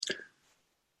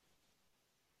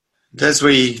As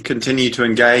we continue to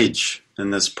engage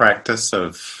in this practice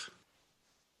of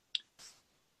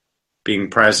being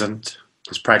present,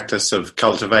 this practice of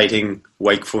cultivating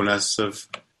wakefulness, of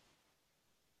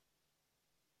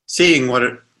seeing what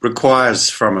it requires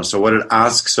from us or what it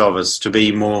asks of us to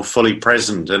be more fully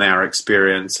present in our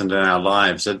experience and in our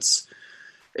lives,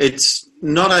 it's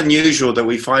not unusual that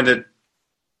we find it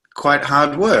quite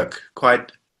hard work,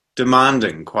 quite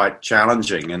demanding, quite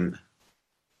challenging in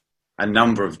a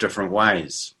number of different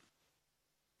ways.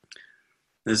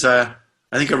 There's I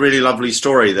think a really lovely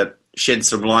story that sheds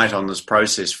some light on this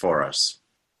process for us.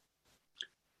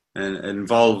 And it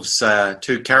involves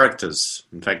two characters.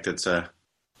 In fact, it's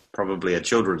probably a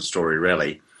children's story,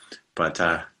 really, but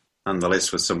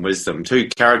nonetheless with some wisdom. Two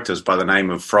characters by the name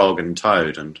of Frog and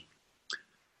Toad. And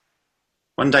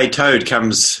one day Toad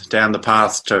comes down the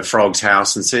path to Frog's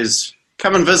house and says,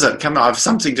 "Come and visit, come, I have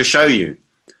something to show you."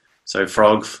 So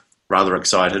Frog, rather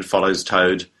excited, follows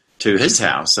Toad to his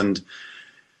house, and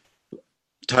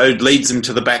Toad leads him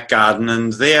to the back garden,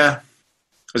 and there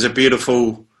is a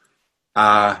beautiful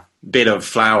bed of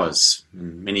flowers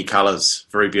in many colours,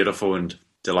 very beautiful and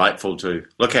delightful to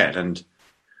look at. And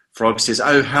Frog says,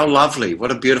 "Oh, how lovely,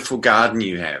 what a beautiful garden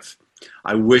you have.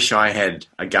 I wish I had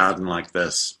a garden like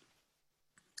this."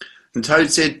 And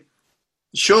Toad said,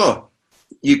 "Sure,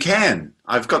 you can.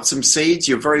 I've got some seeds.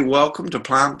 You're very welcome to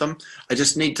plant them. I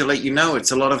just need to let you know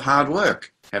it's a lot of hard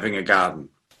work having a garden."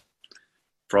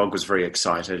 Frog was very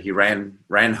excited. He ran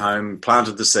home,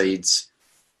 planted the seeds,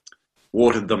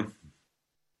 watered them,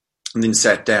 and then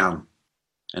sat down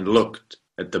and looked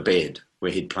at the bed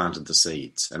where he'd planted the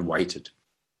seeds and waited.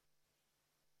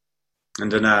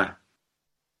 And in a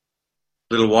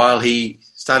little while he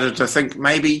started to think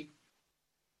maybe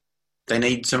they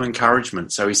need some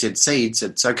encouragement. So he said, "Seeds,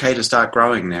 it's okay to start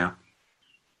growing now."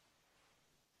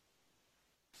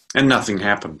 And nothing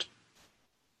happened.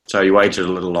 So he waited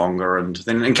a little longer, and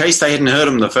then in case they hadn't heard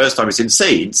him the first time, he said,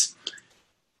 "Seeds,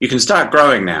 you can start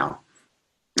growing now."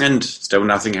 And still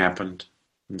nothing happened,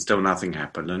 and still nothing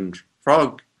happened. And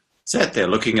Frog sat there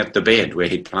looking at the bed where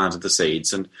he'd planted the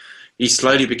seeds, and he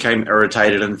slowly became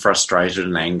irritated and frustrated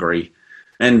and angry,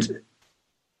 and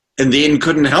in the end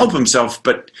couldn't help himself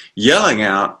but yelling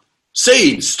out,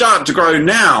 "Seeds, start to grow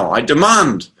now. I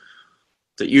demand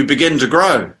that you begin to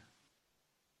grow."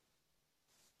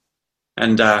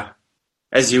 And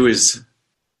as he was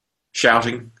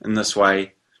shouting in this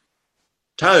way,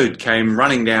 Toad came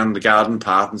running down the garden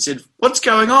path and said, "What's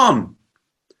going on?"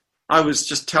 "I was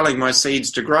just telling my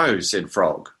seeds to grow," said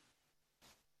Frog.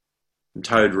 And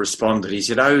Toad responded. He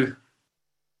said, "Oh,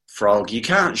 Frog, you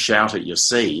can't shout at your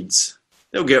seeds.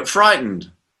 They'll get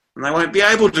frightened and they won't be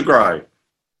able to grow."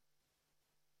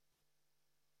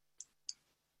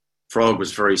 Frog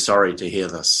was very sorry to hear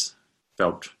this,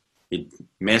 felt he'd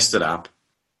messed it up.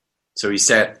 So he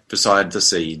sat beside the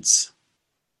seeds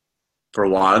for a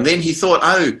while, and then he thought,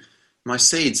 "Oh, my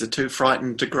seeds are too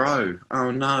frightened to grow. Oh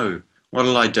no,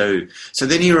 what'll I do?" So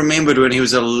then he remembered when he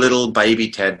was a little baby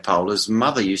tadpole, his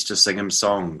mother used to sing him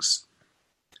songs,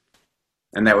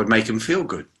 and that would make him feel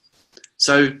good.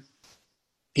 So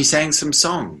he sang some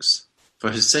songs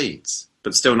for his seeds,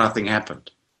 but still nothing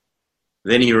happened.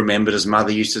 Then he remembered his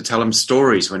mother used to tell him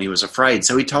stories when he was afraid,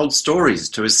 so he told stories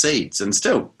to his seeds, and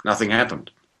still nothing happened.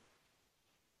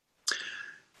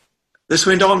 This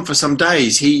went on for some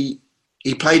days. He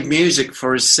played music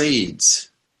for his seeds.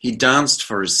 He danced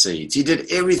for his seeds. He did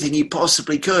everything he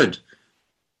possibly could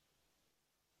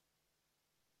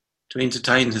to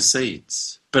entertain his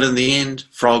seeds. But in the end,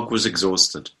 Frog was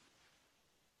exhausted.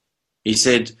 He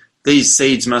said, "These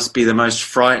seeds must be the most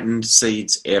frightened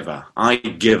seeds ever. I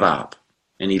give up."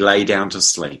 And he lay down to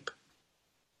sleep.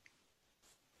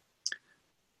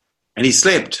 And he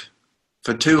slept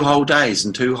for 2 whole days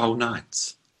and 2 whole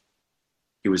nights.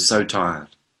 He was so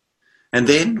tired. And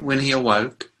then when he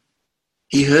awoke,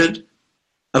 he heard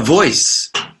a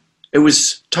voice. It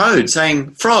was Toad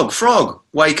saying, "Frog, Frog,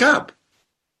 wake up.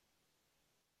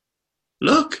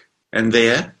 Look." And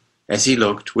there, as he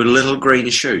looked, were little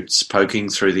green shoots poking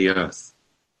through the earth.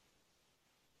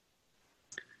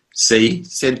 "See,"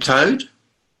 said Toad,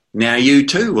 "now you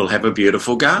too will have a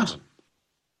beautiful garden."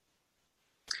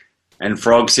 And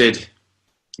Frog said,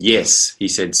 "Yes," he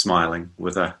said, smiling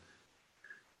with a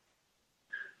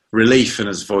relief in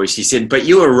his voice. He said, "But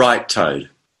you were right, Toad.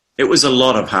 It was a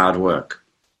lot of hard work."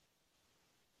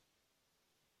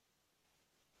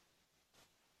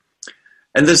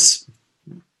 And this,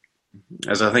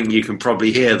 as I think you can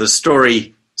probably hear, the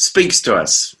story speaks to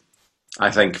us,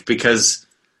 I think, because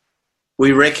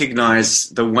we recognize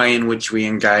the way in which we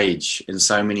engage in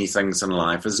so many things in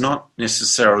life is not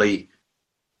necessarily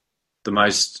the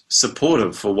most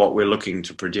supportive for what we're looking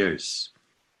to produce.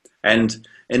 And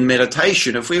in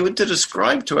meditation, if we were to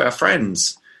describe to our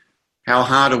friends how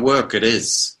hard a work it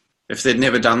is, if they'd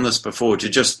never done this before, to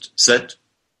just sit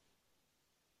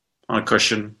on a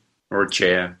cushion or a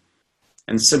chair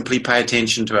and simply pay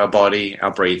attention to our body,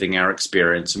 our breathing, our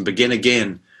experience, and begin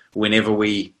again whenever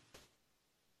we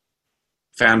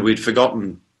found we'd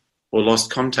forgotten or lost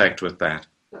contact with that.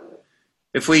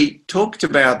 If we talked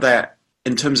about that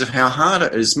in terms of how hard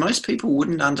it is, most people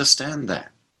wouldn't understand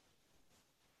that.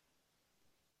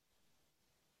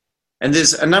 And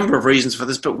there's a number of reasons for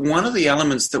this, but one of the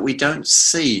elements that we don't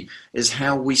see is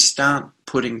how we start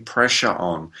putting pressure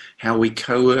on, how we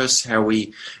coerce, how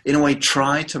we, in a way,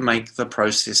 try to make the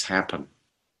process happen.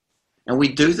 And we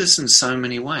do this in so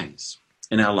many ways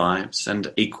in our lives,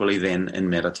 and equally then in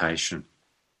meditation.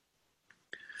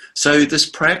 So this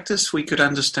practice, we could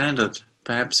understand it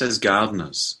perhaps as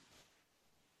gardeners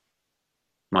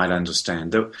might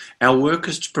understand, that our work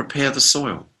is to prepare the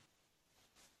soil.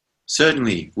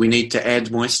 Certainly, we need to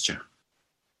add moisture.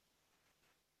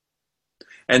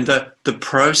 And the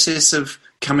process of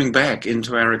coming back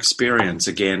into our experience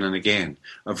again and again,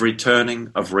 of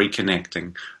returning, of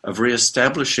reconnecting, of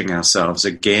re-establishing ourselves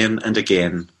again and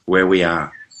again where we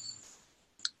are.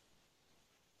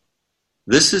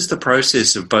 This is the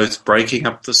process of both breaking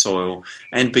up the soil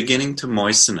and beginning to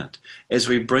moisten it as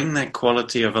we bring that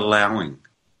quality of allowing,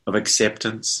 of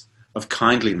acceptance, of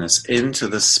kindliness into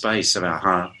the space of our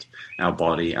heart, our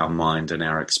body, our mind, and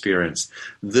our experience.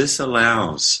 This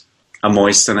allows a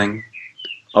moistening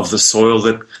of the soil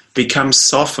that becomes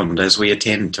softened as we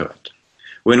attend to it.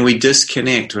 When we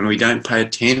disconnect, when we don't pay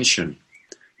attention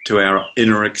to our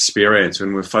inner experience,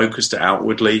 when we're focused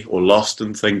outwardly or lost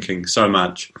in thinking so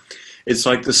much, it's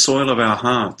like the soil of our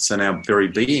hearts and our very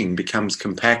being becomes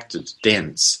compacted,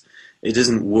 dense. It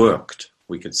isn't worked,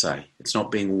 we could say. It's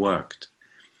not being worked.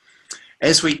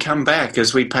 As we come back,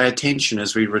 as we pay attention,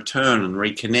 as we return and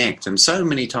reconnect, and so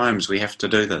many times we have to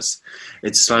do this,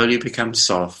 it slowly becomes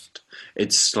soft.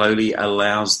 It slowly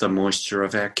allows the moisture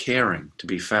of our caring to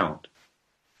be felt.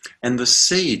 And the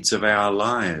seeds of our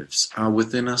lives are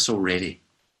within us already.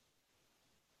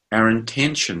 Our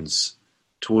intentions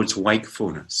towards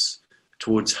wakefulness,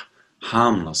 towards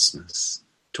harmlessness,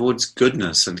 towards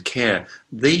goodness and care,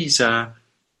 these are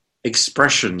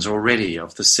expressions already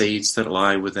of the seeds that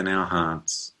lie within our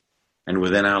hearts and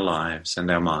within our lives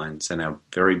and our minds and our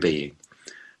very being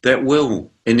that will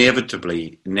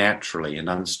inevitably, naturally and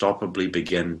unstoppably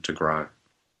begin to grow.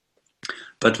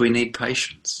 But we need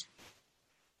patience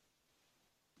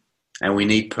and we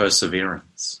need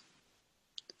perseverance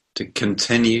to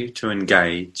continue to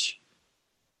engage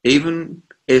even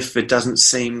if it doesn't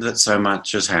seem that so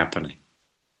much is happening.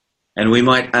 And we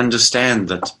might understand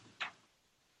that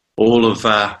all of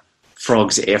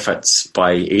Frog's efforts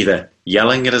by either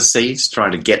yelling at his seeds,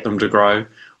 trying to get them to grow,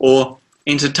 or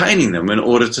entertaining them in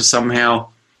order to somehow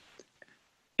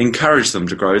encourage them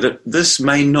to grow, that this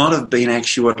may not have been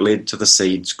actually what led to the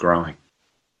seeds growing.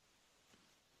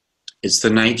 It's the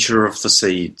nature of the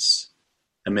seeds,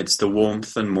 amidst the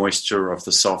warmth and moisture of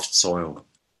the soft soil,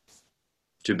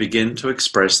 to begin to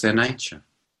express their nature.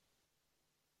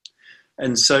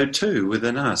 And so too,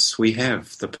 within us, we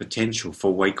have the potential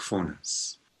for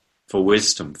wakefulness, for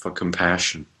wisdom, for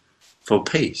compassion, for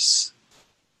peace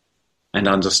and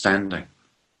understanding.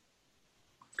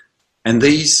 And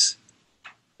these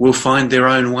will find their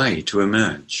own way to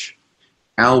emerge.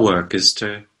 Our work is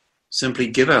to simply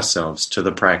give ourselves to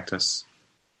the practice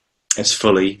as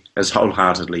fully, as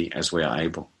wholeheartedly as we are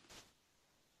able.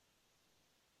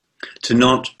 To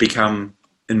not become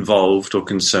involved or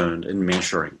concerned in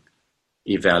measuring,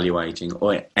 evaluating,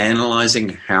 or analysing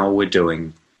how we're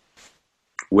doing,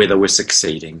 whether we're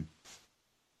succeeding,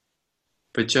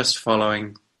 but just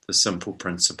following the simple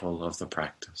principle of the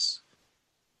practice.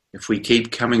 If we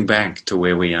keep coming back to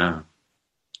where we are,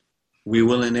 we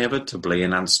will inevitably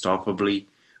and unstoppably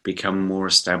become more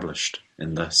established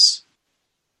in this.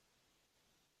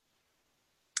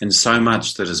 And so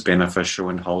much that is beneficial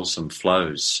and wholesome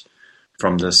flows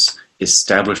from this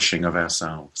establishing of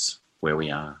ourselves where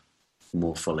we are,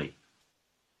 more fully,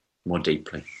 more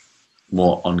deeply,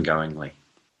 more ongoingly.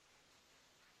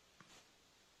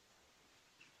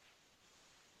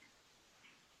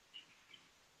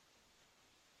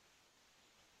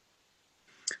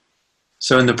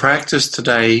 So in the practice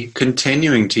today,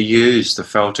 continuing to use the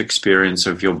felt experience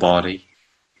of your body,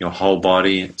 your whole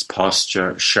body, its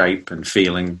posture, shape and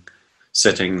feeling,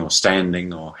 sitting or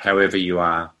standing or however you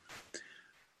are,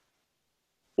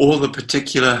 or the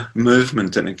particular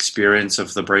movement and experience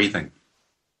of the breathing.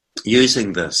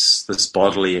 Using this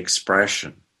bodily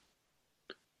expression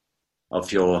of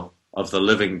the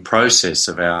living process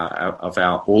of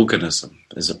our organism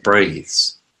as it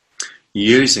breathes,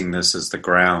 using this as the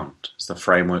ground, as the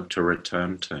framework to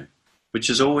return to, which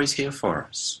is always here for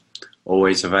us,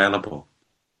 always available.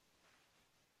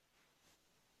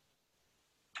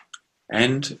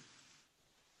 And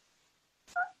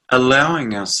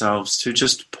allowing ourselves to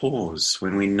just pause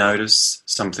when we notice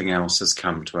something else has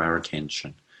come to our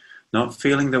attention, not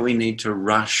feeling that we need to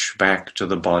rush back to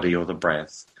the body or the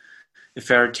breath. If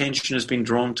our attention has been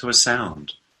drawn to a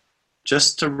sound,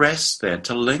 just to rest there,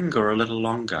 to linger a little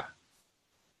longer,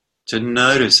 to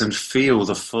notice and feel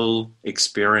the full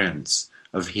experience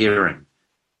of hearing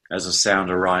as a sound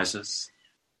arises,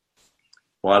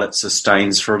 while it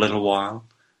sustains for a little while,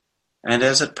 and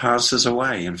as it passes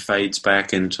away and fades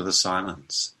back into the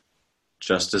silence,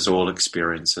 just as all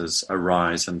experiences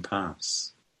arise and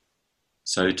pass.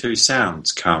 So too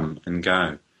sounds come and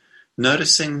go,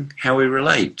 noticing how we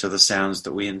relate to the sounds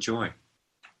that we enjoy,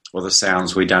 or the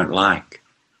sounds we don't like.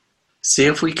 See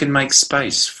if we can make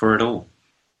space for it all.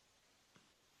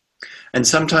 And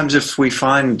sometimes if you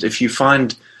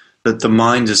find that the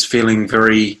mind is feeling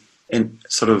very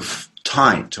sort of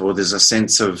tight, or there's a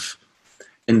sense of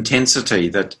intensity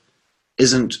that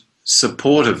isn't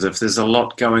supportive, if there's a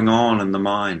lot going on in the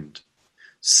mind,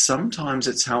 sometimes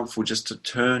it's helpful just to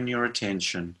turn your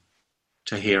attention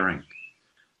to hearing.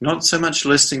 Not so much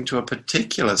listening to a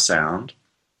particular sound,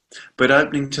 but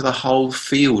opening to the whole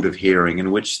field of hearing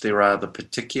in which there are the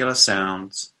particular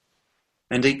sounds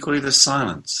and equally the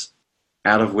silence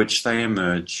out of which they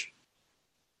emerge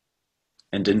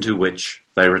and into which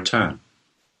they return.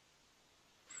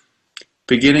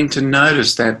 Beginning to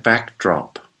notice that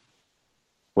backdrop,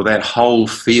 or that whole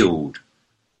field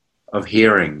of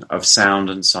hearing, of sound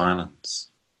and silence.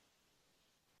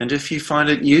 And if you find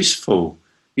it useful,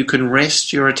 you can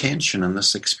rest your attention in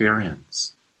this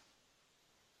experience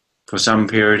for some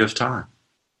period of time,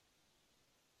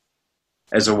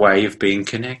 as a way of being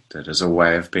connected, as a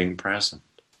way of being present.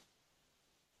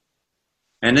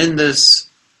 And in this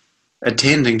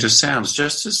attending to sounds,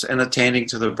 just as in attending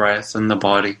to the breath and the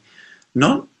body,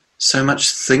 not so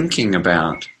much thinking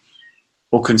about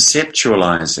or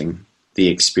conceptualizing the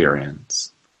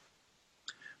experience,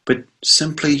 but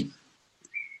simply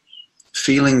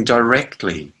feeling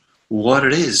directly what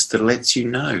it is that lets you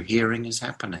know hearing is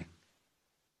happening.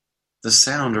 The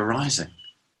sound arising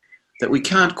that we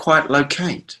can't quite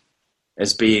locate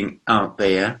as being out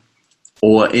there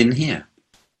or in here.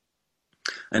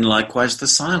 And likewise the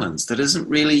silence that isn't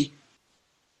really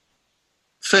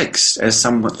fixed as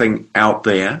something out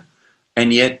there,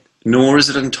 and yet nor is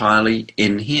it entirely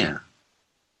in here.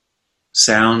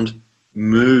 Sound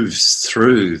moves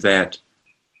through that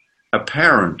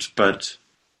apparent but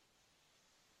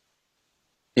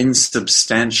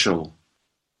insubstantial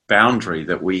boundary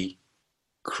that we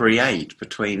create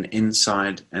between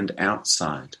inside and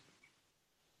outside.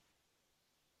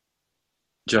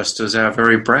 Just as our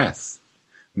very breath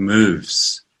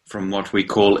moves from what we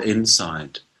call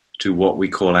inside to what we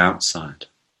call outside,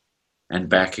 and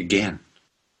back again.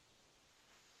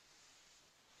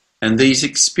 And these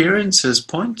experiences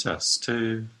point us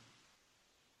to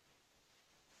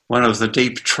one of the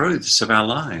deep truths of our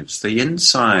lives. The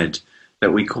inside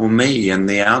that we call me and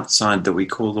the outside that we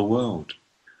call the world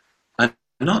are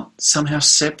not somehow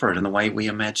separate in the way we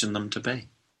imagine them to be.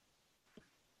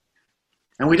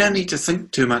 And we don't need to think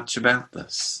too much about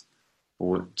this,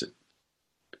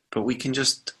 but we can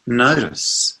just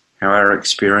notice how our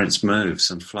experience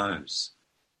moves and flows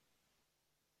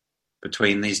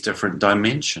between these different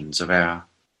dimensions of our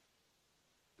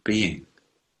being,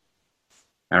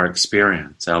 our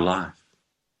experience, our life.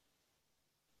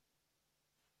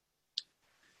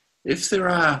 If there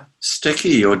are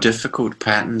sticky or difficult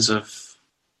patterns of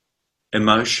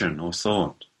emotion or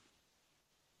thought,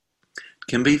 it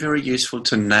can be very useful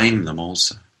to name them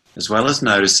also, as well as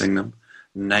noticing them,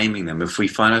 naming them. If we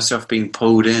find ourselves being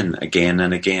pulled in again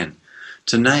and again,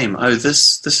 to name, oh,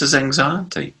 this is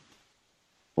anxiety,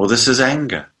 or this is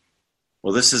anger,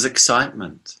 or this is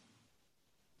excitement,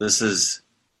 this is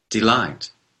delight.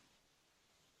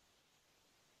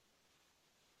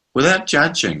 Without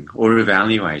judging or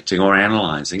evaluating or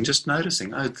analysing, just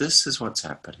noticing, oh, this is what's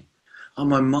happening. Oh,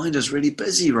 my mind is really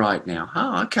busy right now.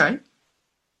 Oh, okay.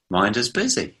 Mind is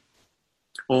busy.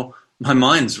 Or my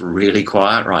mind's really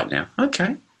quiet right now.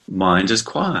 Okay. Mind is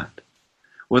quiet.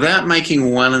 Without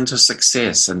making one into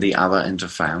success and the other into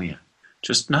failure.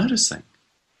 Just noticing.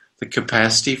 The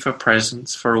capacity for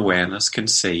presence, for awareness, can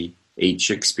see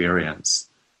each experience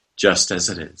just as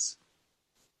it is.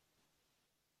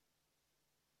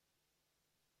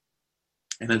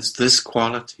 And it's this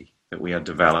quality that we are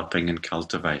developing and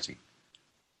cultivating.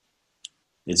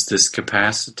 It's this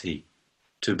capacity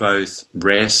to both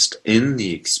rest in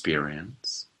the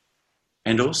experience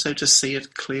and also to see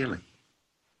it clearly.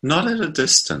 Not at a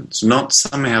distance, not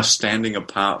somehow standing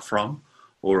apart from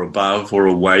or above or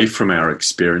away from our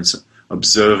experience,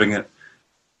 observing it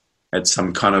at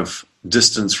some kind of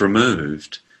distance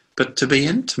removed, but to be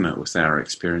intimate with our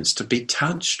experience, to be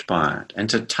touched by it and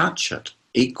to touch it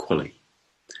equally,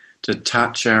 to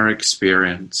touch our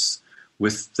experience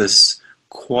with this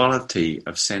quality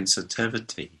of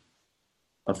sensitivity,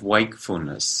 of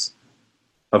wakefulness,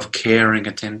 of caring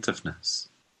attentiveness.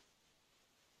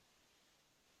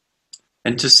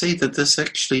 And to see that this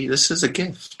is a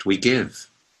gift we give.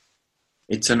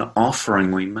 It's an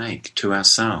offering we make to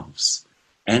ourselves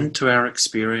and to our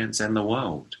experience and the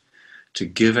world, to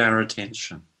give our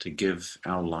attention, to give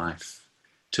our life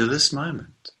to this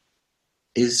moment,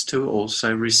 is to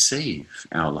also receive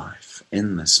our life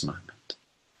in this moment.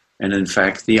 And in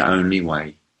fact, the only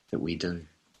way that we do.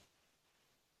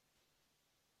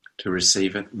 To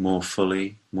receive it more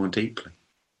fully, more deeply,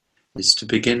 is to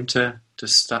begin to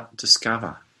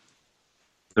discover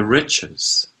the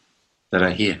riches that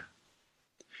are here,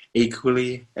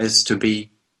 equally as to be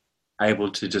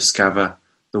able to discover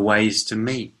the ways to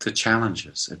meet the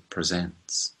challenges it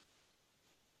presents.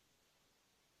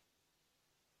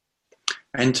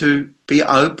 And to be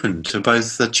open to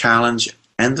both the challenge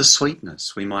and the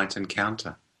sweetness we might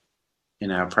encounter in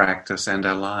our practice and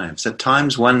our lives. At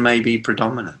times one may be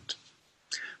predominant,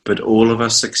 but all of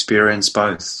us experience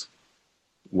both.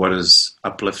 What is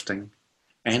uplifting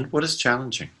and what is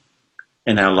challenging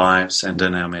in our lives and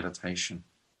in our meditation.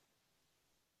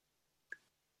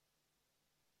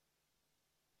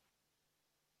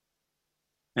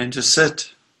 And to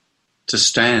sit, to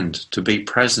stand, to be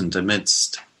present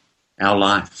amidst our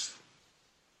life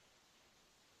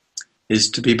is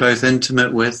to be both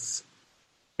intimate with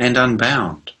and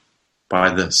unbound by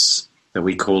this that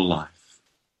we call life.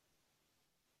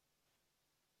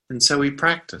 And so we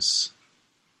practice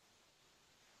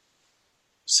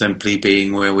simply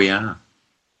being where we are,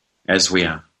 as we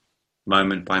are,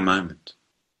 moment by moment,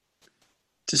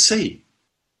 to see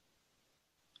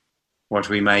what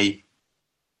we may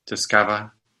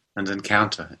discover and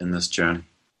encounter in this journey.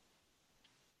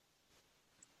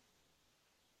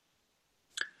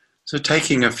 So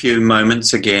taking a few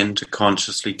moments again to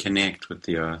consciously connect with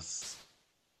the earth,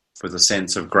 with a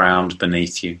sense of ground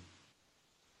beneath you.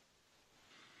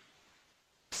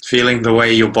 Feeling the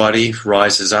way your body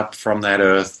rises up from that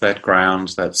earth, that ground,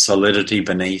 that solidity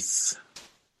beneath,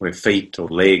 where feet or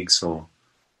legs or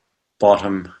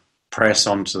bottom press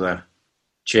onto the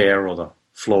chair or the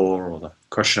floor or the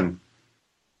cushion.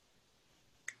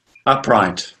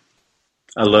 Upright,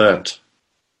 alert,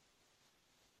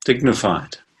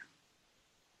 dignified.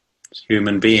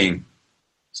 Human being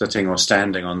sitting or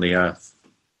standing on the earth.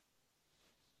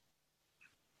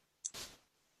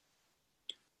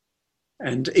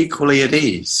 And equally at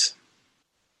ease.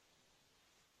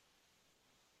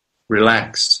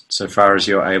 Relaxed so far as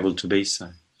you're able to be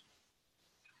so.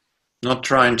 Not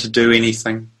trying to do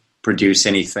anything, produce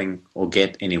anything, or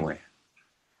get anywhere.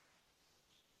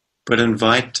 But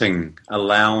inviting,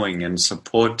 allowing, and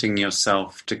supporting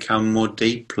yourself to come more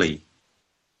deeply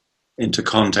into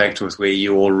contact with where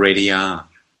you already are.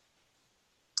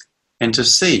 And to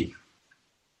see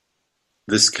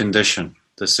this condition,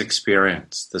 this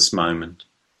experience, this moment,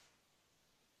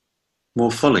 more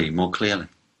fully, more clearly.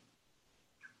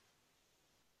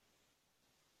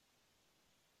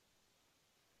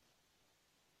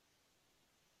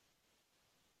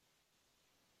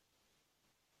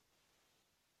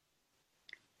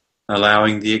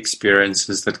 Allowing the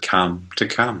experiences that come to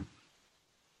come.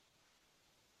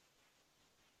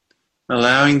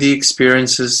 Allowing the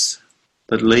experiences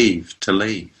that leave to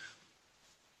leave.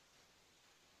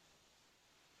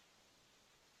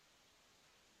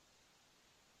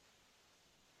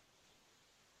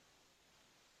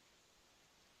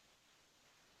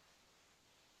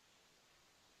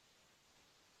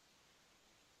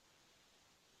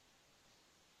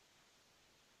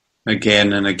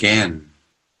 Again and again,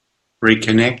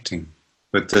 reconnecting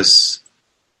with this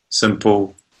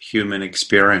simple human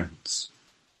experience.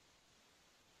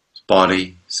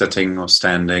 Body sitting or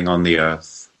standing on the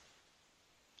earth,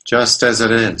 just as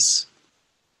it is.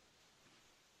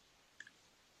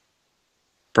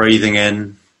 Breathing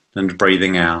in and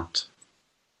breathing out,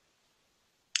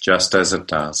 just as it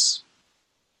does.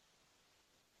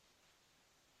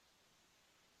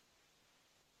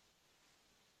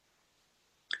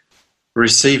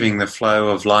 Receiving the flow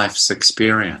of life's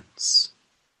experience.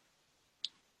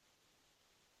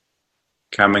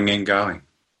 coming and going,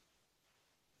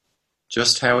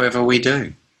 just however we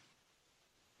do.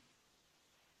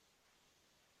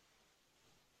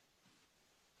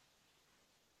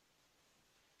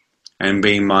 And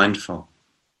being mindful,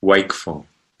 wakeful,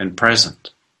 and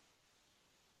present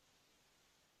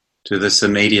to this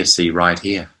immediacy right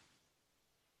here,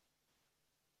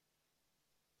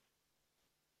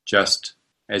 just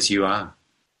as you are.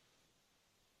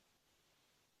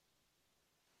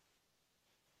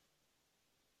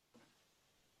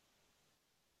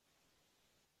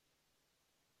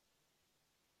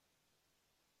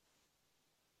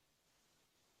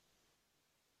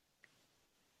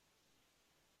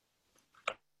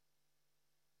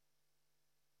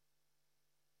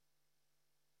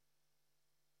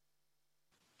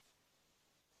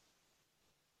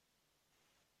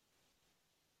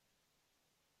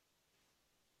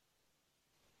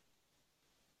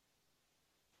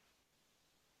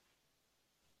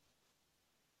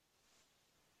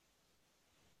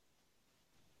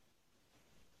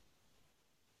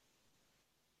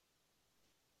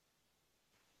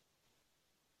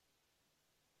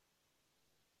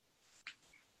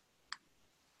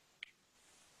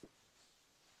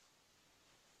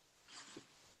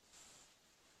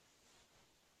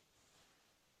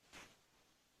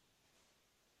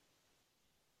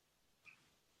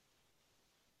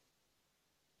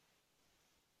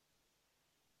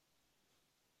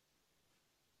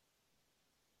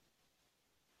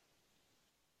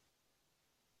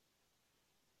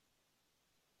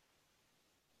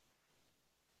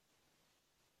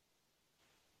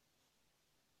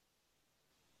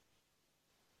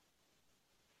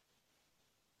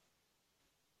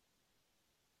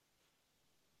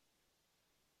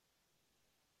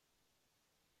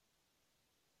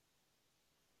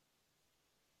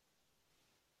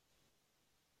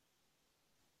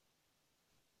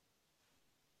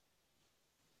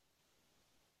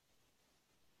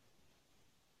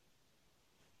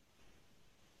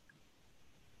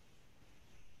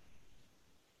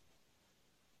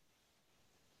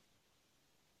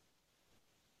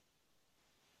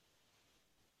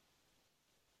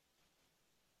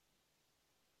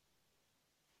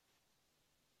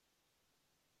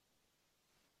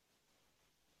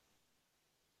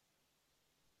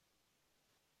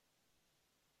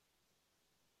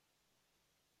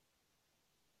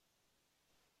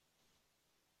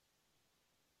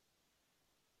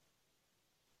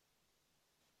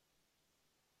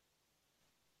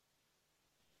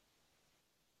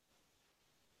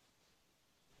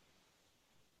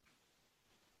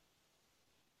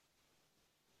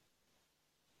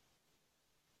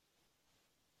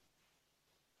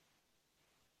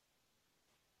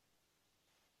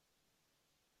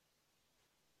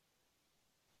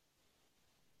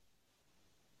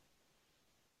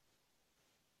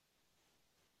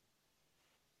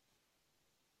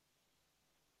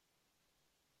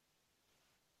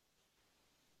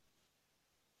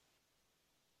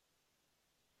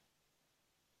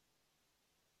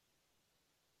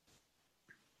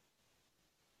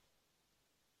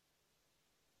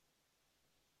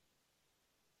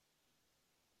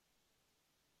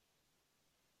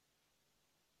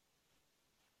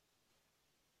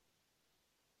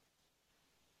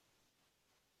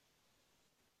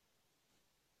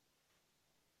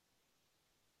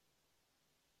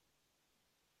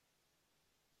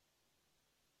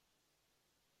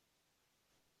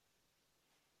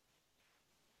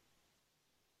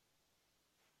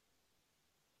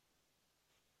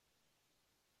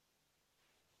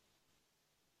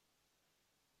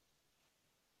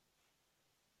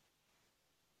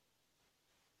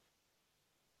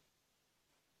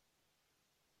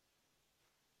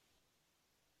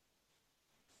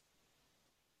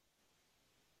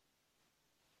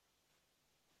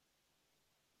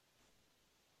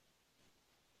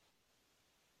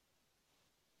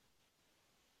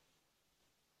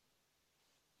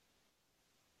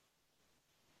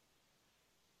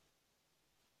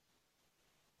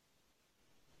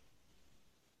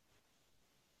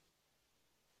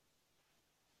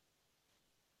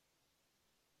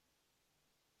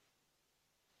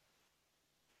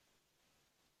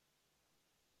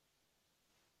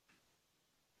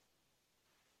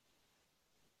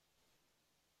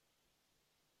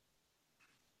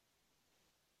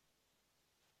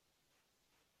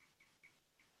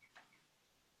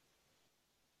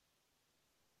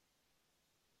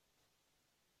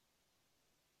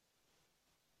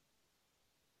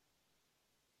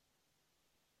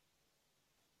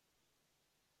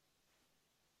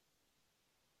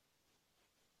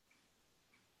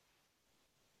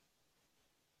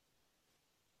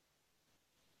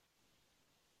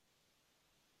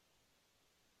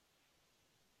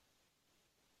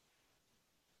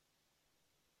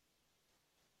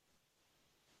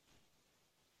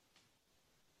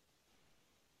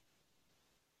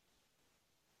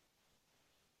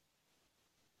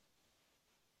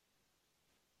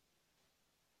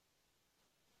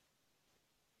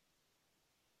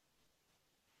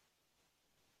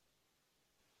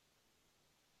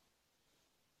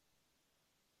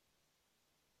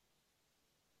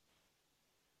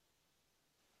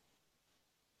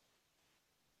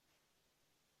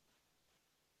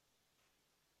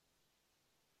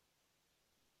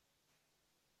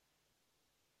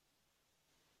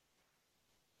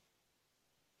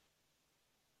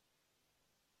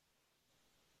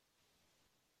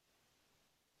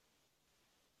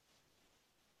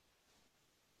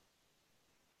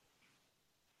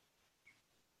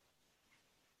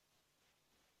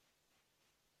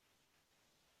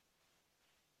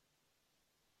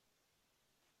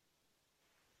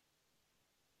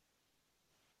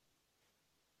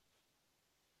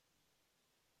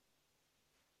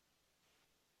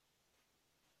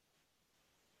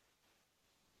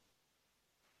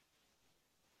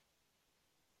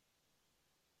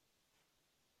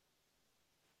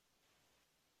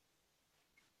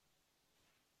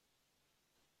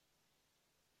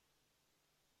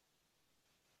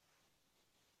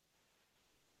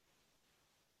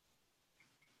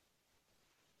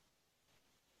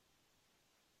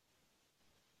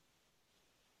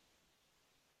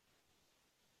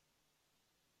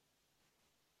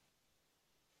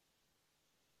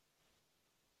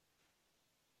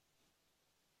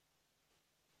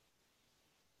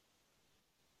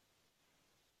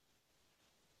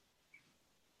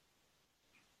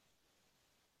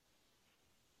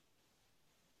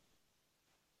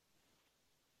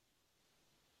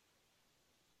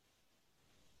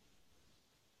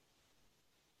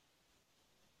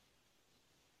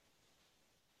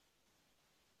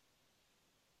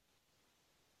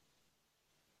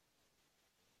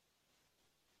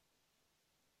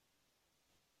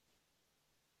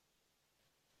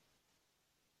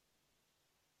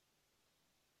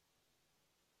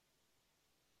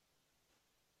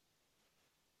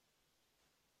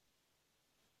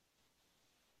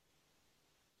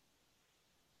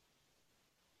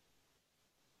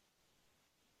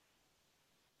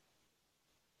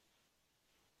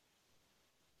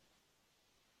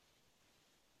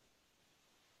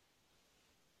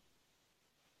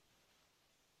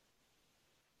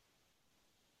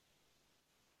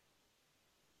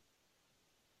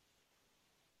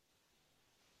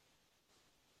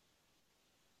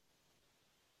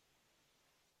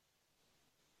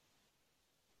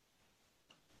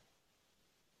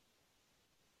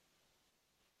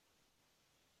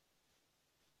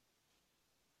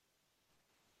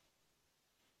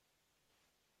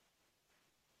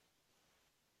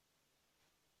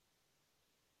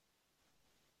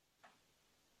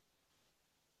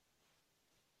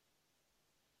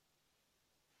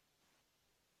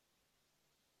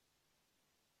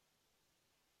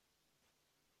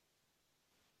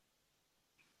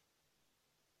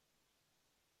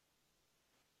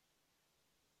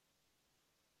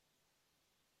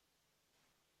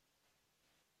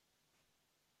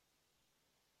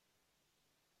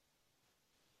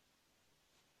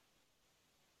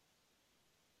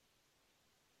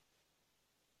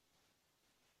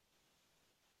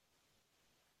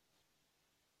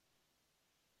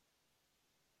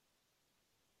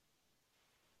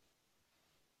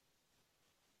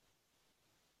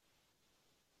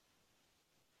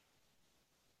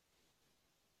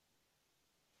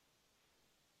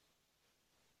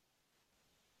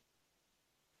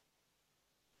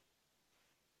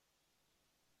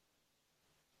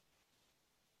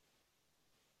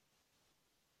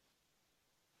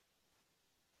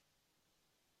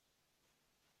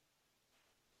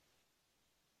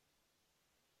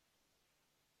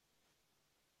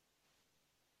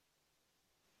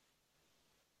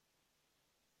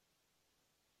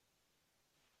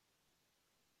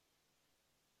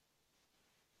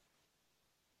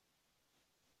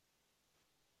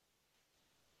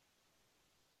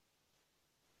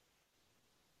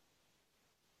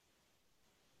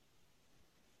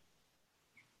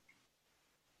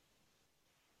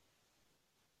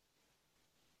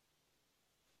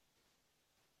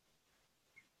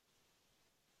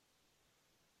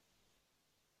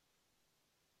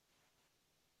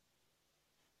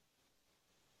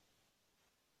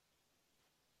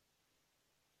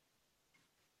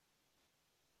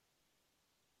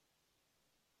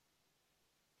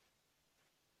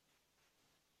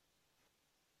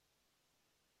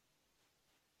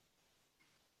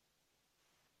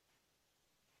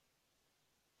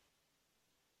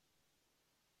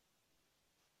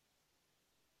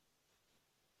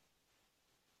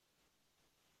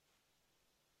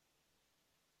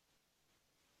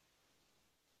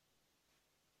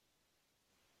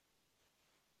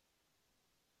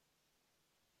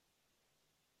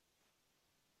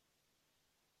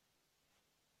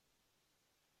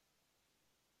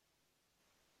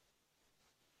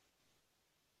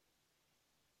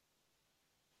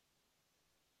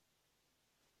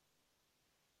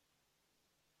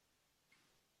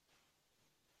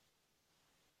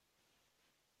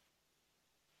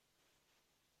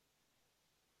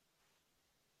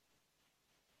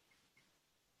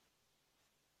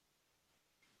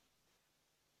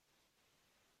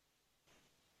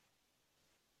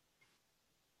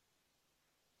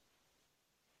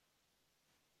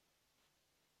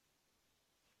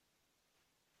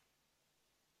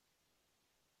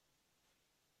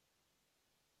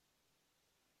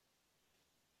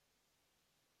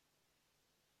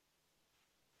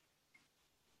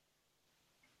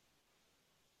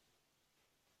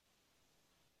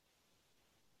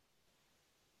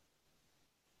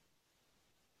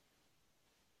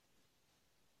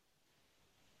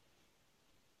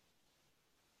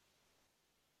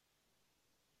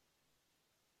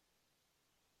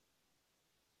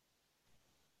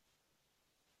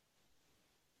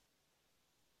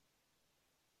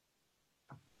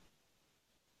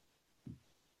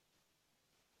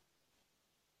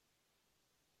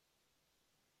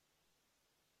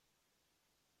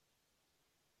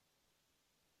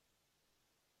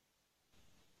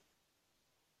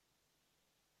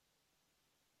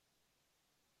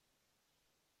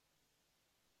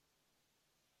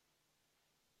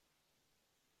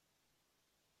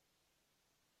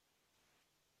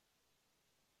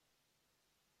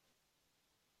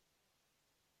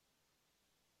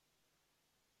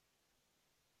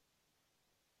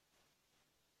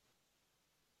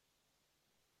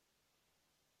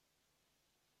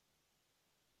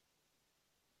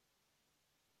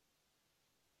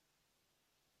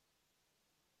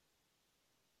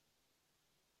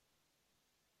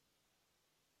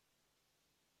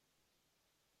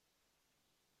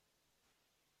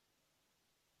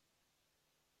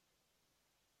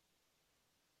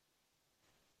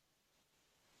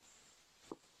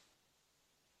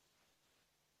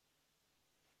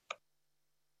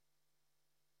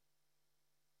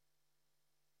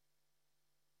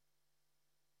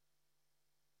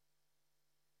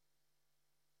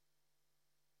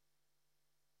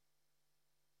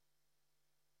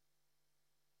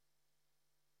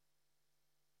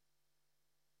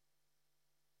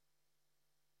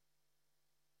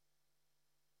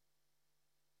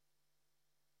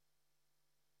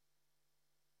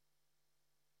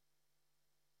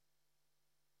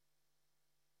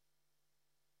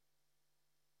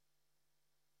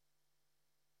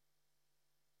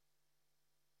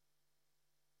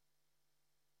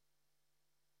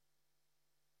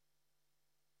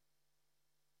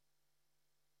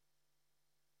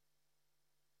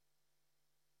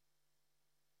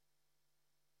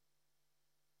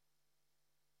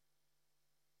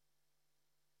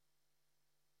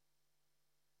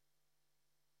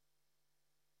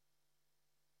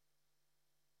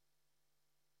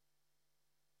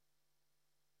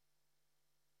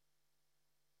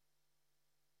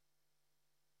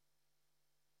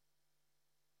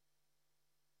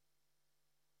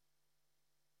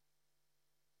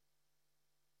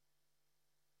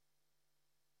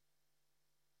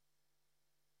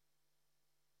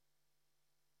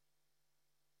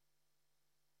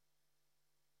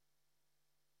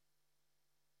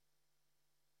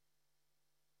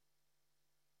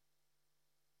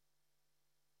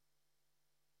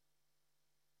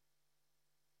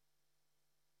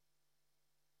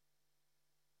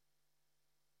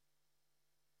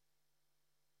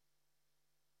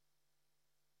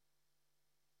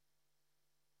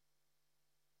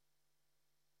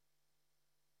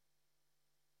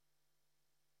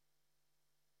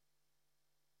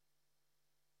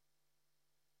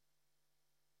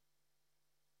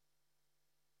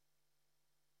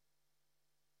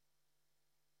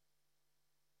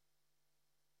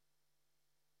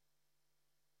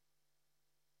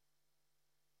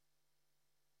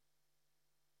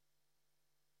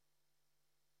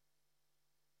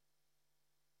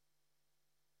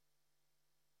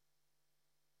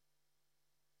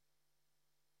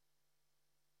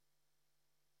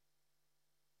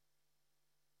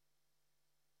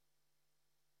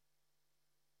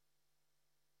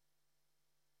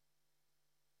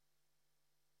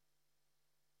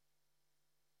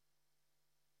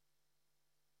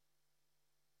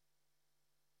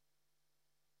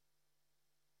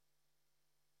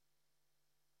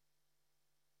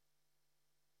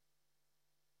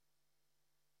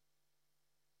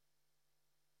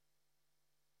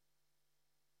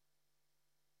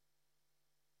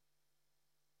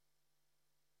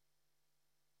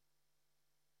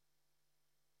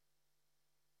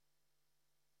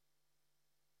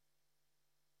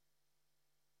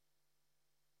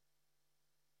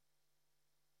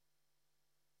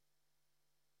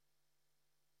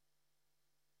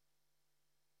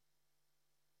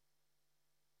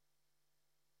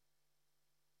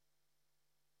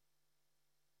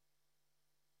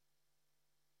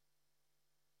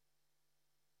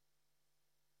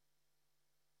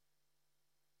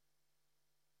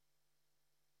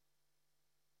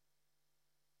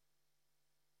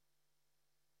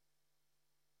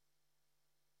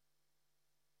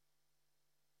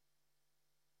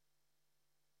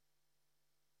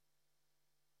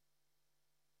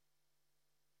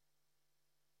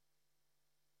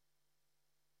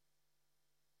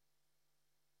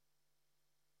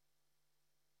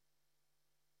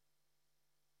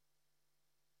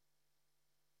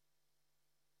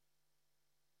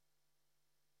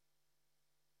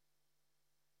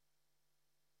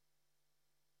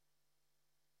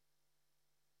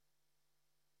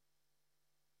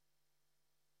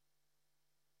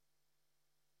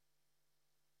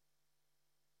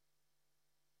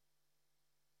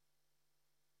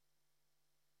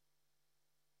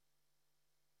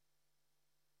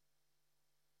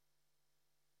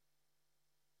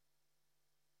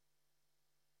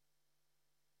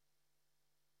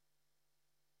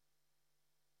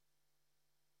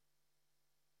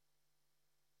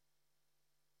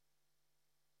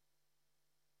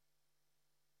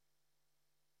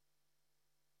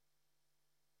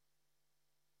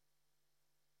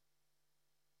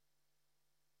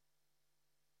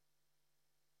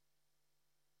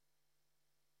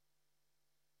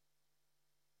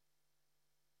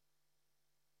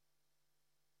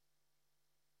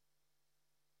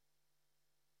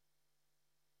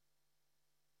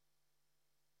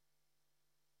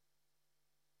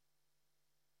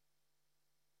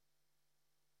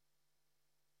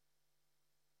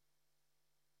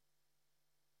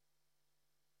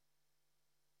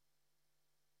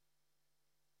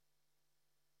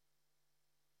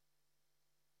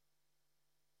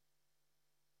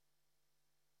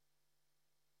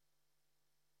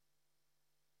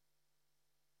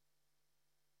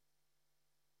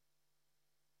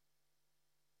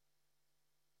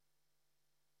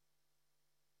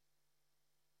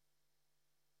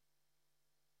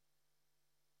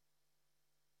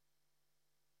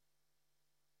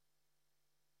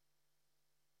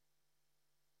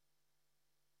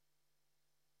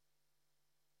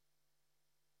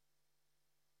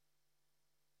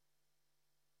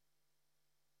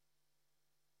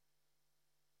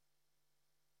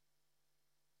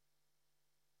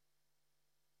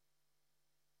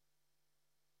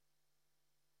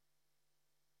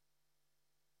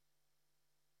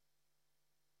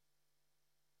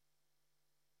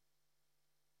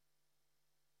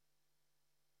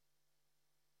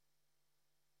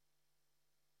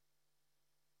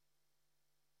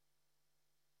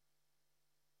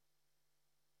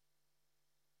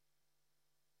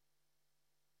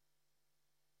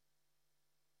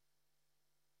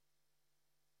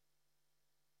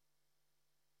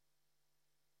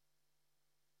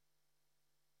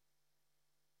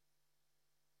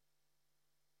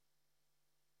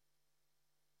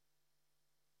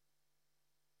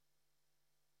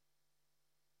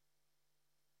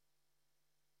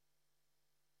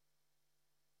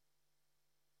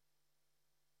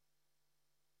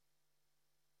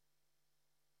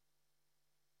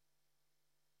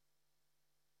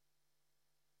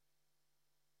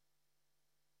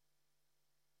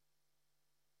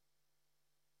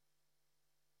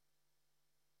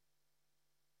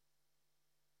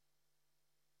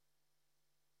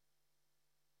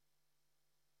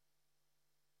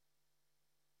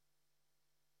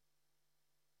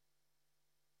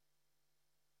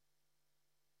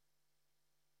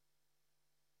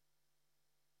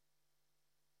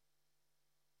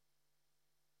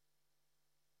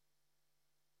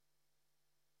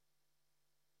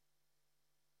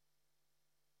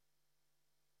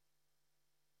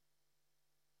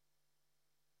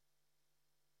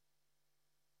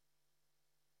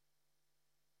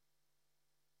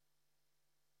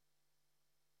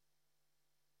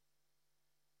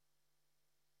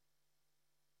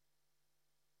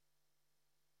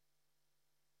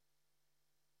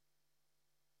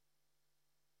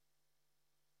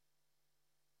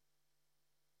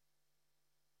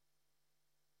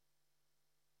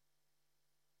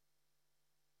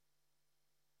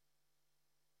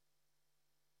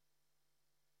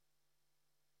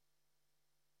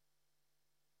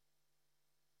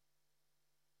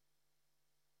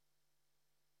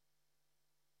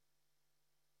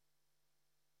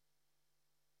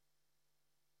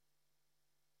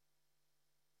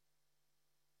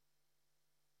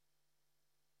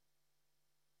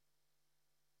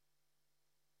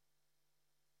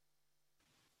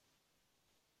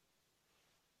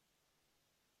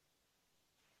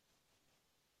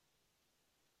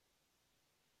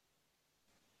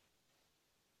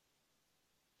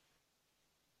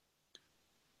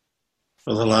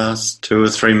 for the last 2 or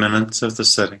 3 minutes of the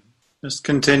sitting. Just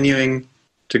continuing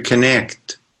to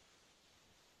connect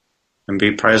and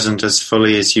be present as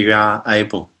fully as you are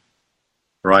able,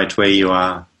 right where you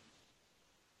are.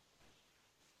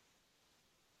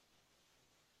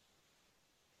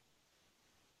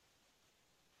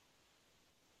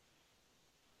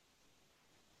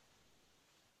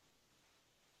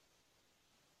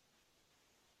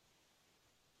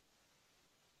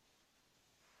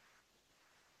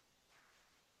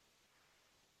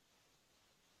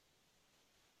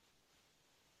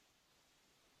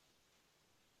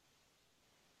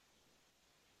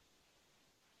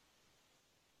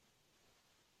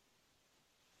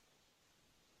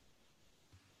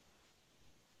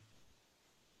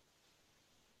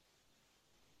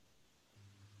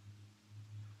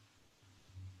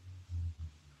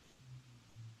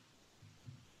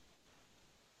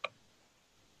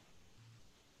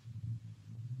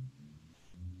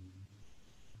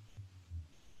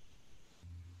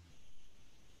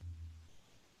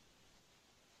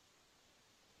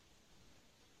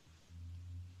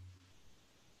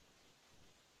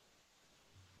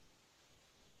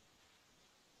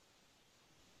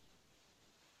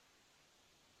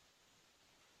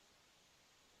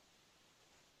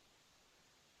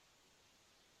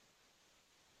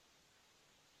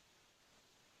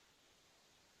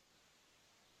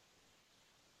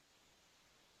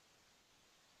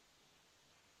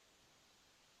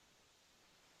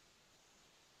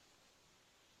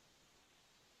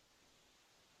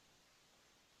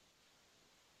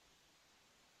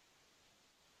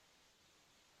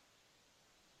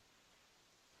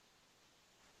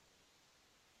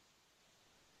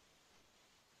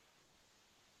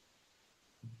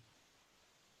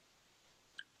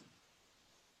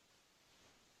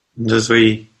 And as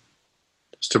we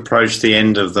just approach the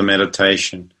end of the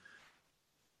meditation,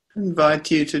 I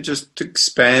invite you to just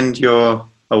expand your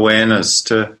awareness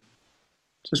to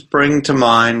just bring to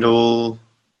mind all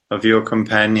of your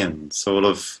companions, all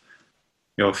of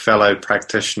your fellow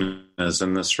practitioners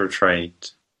in this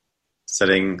retreat,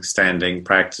 sitting, standing,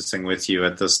 practicing with you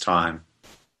at this time.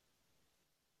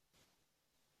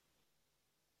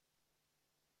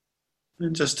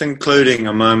 And just including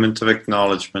a moment of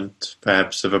acknowledgement,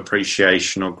 perhaps of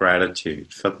appreciation or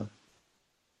gratitude for the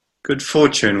good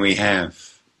fortune we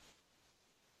have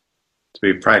to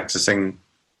be practicing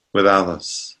with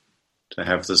others, to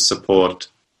have the support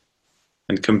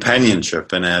and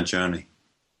companionship in our journey.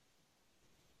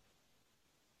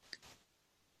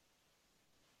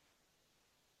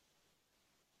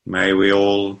 May we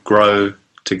all grow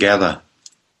together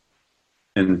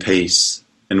in peace,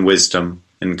 in wisdom,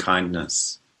 in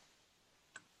kindness.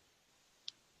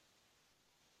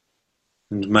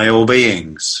 And may all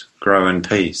beings grow in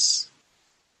peace,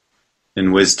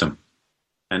 in wisdom,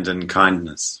 and in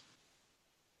kindness.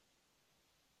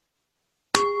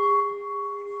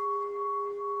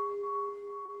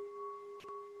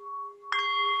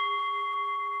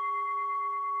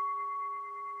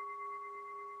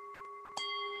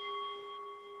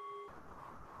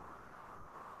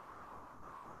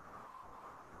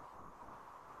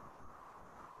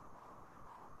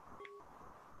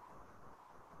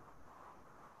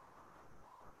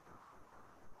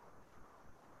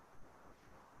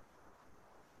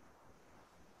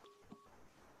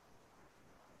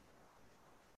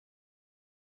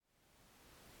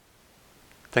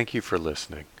 Thank you for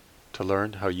listening. To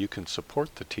learn how you can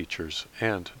support the teachers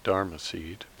and Dharma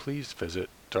Seed, please visit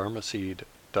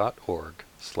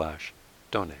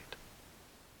dharmaseed.org/donate.